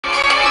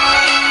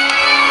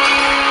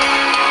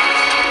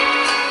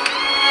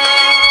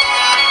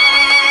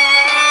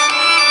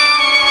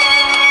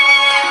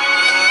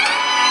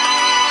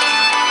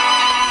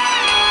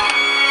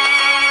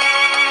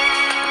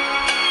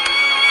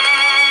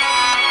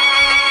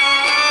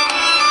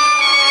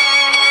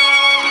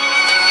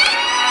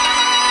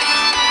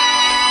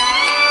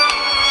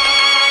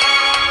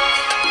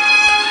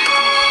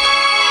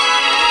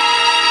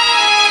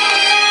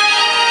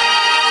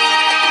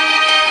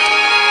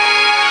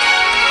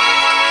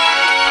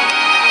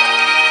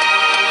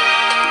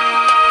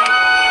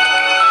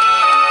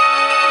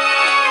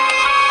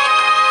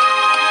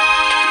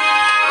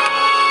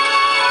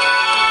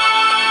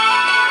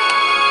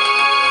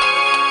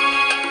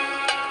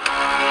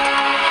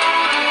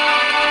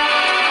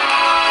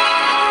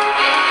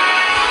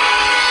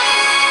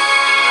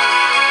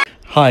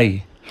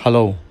Hi,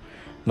 hello,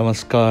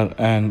 namaskar,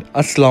 and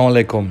assalamu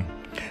alaikum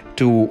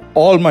to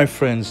all my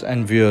friends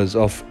and viewers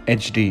of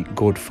HD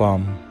Goat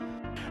Farm.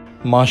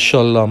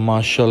 माशाल्लाह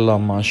माशाल्लाह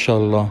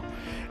माशाल्लाह,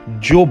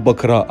 जो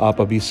बकरा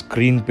आप अभी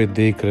स्क्रीन पे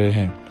देख रहे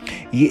हैं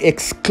ये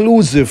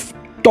exclusive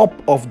top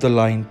of the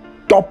line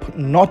top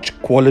notch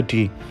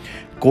quality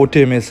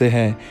कोटे में से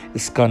है।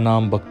 इसका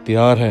नाम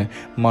बख्तियार है।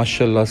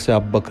 माशाल्लाह से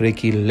आप बकरे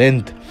की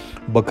लेंथ,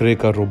 बकरे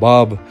का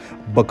रुबाब,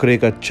 बकरे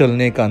का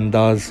चलने का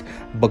अंदाज़,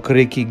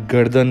 बकरे की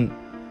गर्दन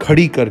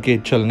खड़ी करके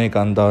चलने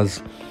का अंदाज़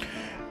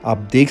आप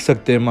देख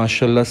सकते हैं।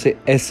 माशाल्लाह से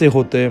ऐसे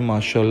होते हैं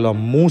माशाल्लाह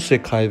मुंह से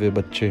खाए हुए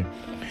बच्चे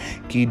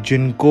कि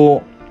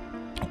जिनको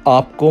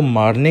आपको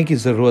मारने की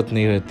ज़रूरत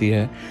नहीं रहती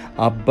है।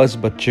 आप बस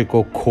बच्चे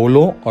को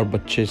खोलो और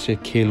बच्चे से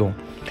खेलो।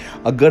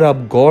 अगर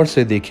आप गौर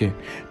से देखें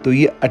तो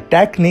ये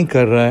अटैक नहीं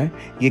कर रहा है,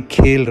 ये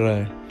खेल रहा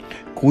है,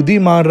 कूदी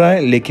मार रहा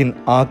है, लेकिन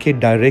आके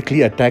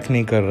डायरेक्टली अटैक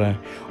नहीं कर रहा है।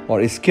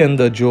 और इसके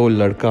अंदर जो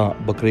लड़का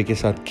बकरे के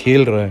साथ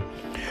खेल रहा है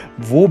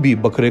वो भी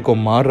बकरे को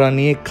मार रहा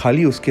नहीं है,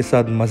 खाली उसके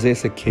साथ मज़े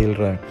से खेल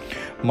रहा है।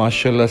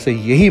 माशाल्लाह से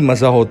यही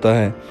मज़ा होता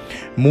है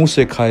मुंह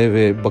से खाए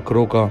हुए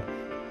बकरों का,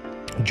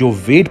 जो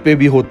वेट पे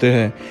भी होते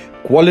हैं,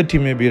 क्वालिटी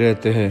में भी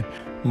रहते हैं।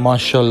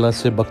 माशाल्लाह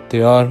से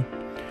बख्तियार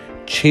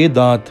 6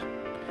 दांत,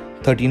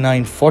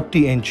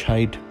 39-40 inch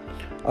height,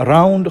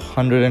 around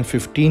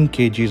 115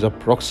 kgs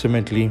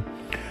approximately.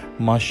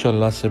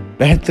 माशाल्लाह से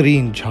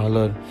बेहतरीन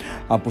झालर,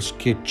 आप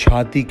उसके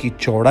छाती की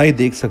चौड़ाई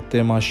देख सकते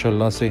हैं।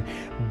 माशाल्लाह से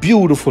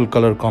ब्यूटीफुल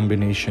कलर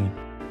कॉम्बिनेशन,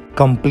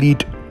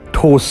 कंप्लीट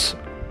ठोस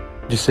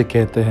जिसे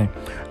कहते हैं।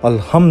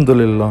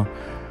 अल्हम्दुलिल्लाह,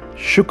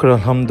 शुक्र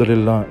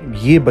अल्हम्दुलिल्लाह,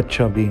 ये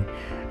बच्चा भी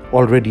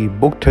ऑलरेडी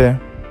बुकड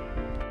है।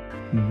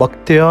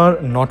 बख्तियार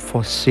नॉट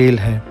फॉर सेल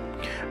है,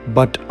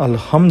 बट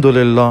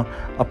अल्हम्दुलिल्लाह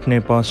अपने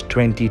पास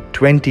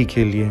 2020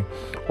 के लिए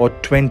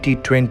और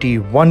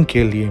 2021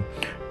 के लिए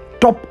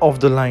top of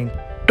the line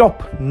top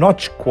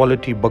notch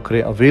quality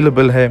बकरे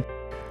अवेलेबल है,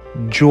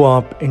 जो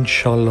आप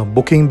इंशाल्लाह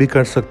बुकिंग भी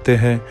कर सकते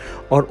हैं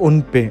और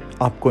उन पे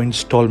आपको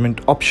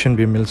इंस्टॉलमेंट ऑप्शन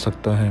भी मिल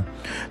सकता है।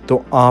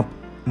 तो आप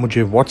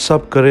मुझे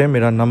व्हाट्सअप करें,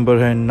 मेरा नंबर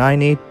है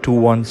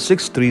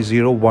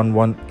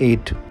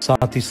 9821630118।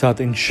 साथ ही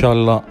साथ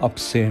इंशाल्लाह अब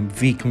से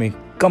वीक में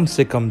कम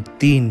से कम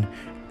 3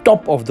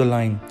 top of the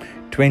line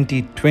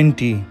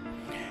 2020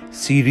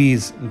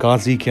 series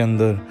गाजी के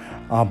अंदर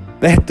आप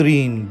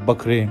बेहतरीन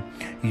बकरे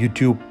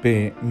यूट्यूब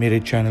पे मेरे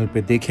चैनल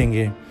पे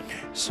देखेंगे।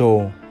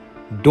 So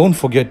don't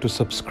forget to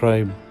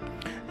subscribe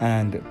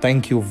and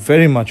thank you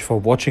very much for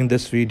watching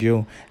this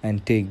video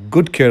and take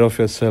good care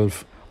of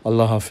yourself.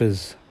 अल्लाह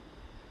हाफिज़।